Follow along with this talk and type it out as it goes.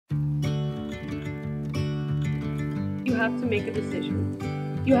have to make a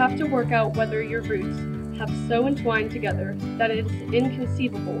decision. You have to work out whether your roots have so entwined together that it is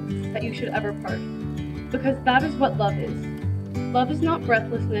inconceivable that you should ever part. Because that is what love is. Love is not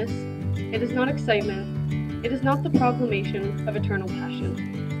breathlessness, it is not excitement, it is not the proclamation of eternal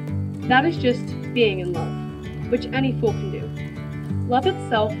passion. That is just being in love, which any fool can do. Love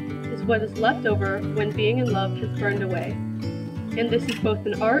itself is what is left over when being in love has burned away, and this is both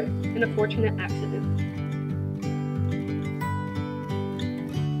an art and a fortunate accident.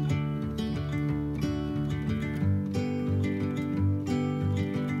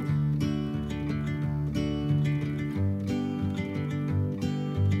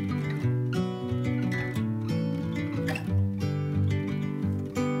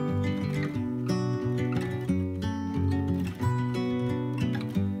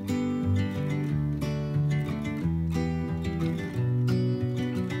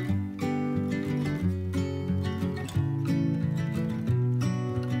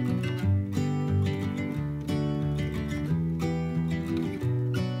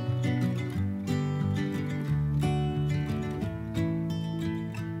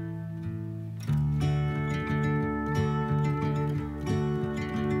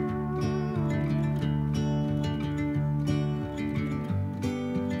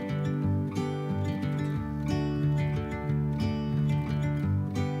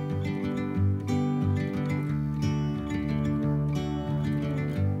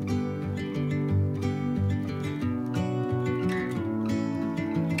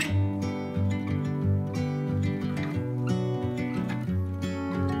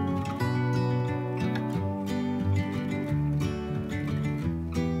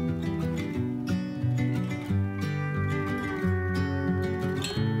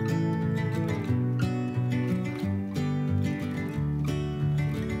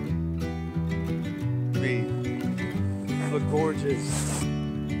 Look gorgeous.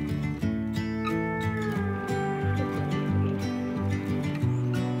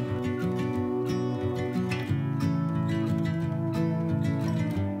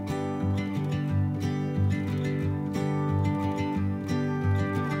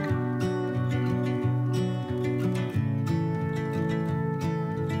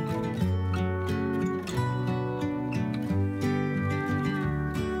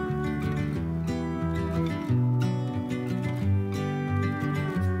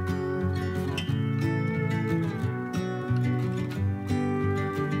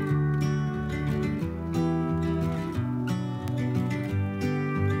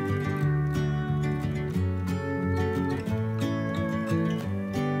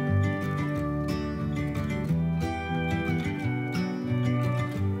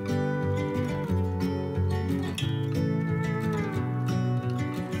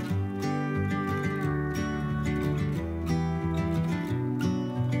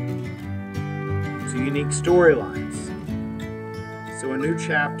 Unique storylines, so a new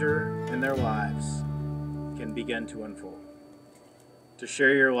chapter in their lives can begin to unfold. To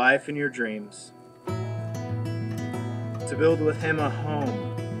share your life and your dreams, to build with him a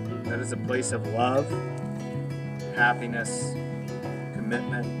home that is a place of love, happiness,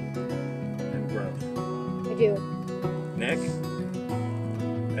 commitment, and growth. I do. Nick,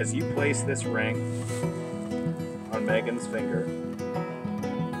 as you place this ring on Megan's finger,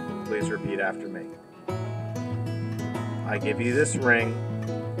 please repeat after me. I give you this ring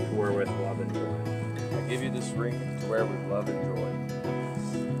to wear with love and joy. I give you this ring to wear with love and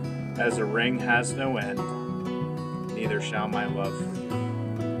joy. As a ring has no end, neither shall my love for you.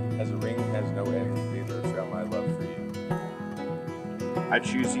 As a ring has no end, neither shall my love for you. I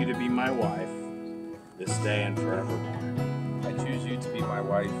choose you to be my wife this day and forevermore. I choose you to be my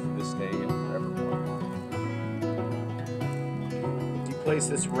wife this day and forevermore. As you place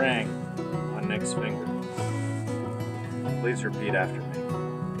this ring on Nick's finger, please repeat after me.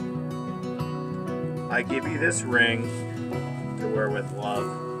 I give you this ring to wear with love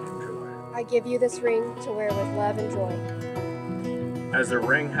and joy. I give you this ring to wear with love and joy. As a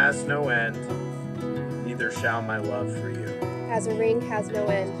ring has no end, neither shall my love for you. As a ring has no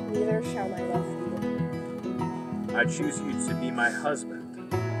end, neither shall my love for you. I choose you to be my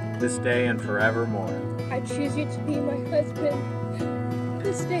husband this day and forevermore. I choose you to be my husband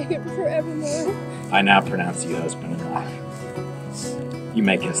this day and forevermore. I now pronounce you husband and wife. You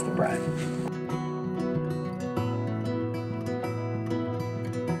may kiss the bride.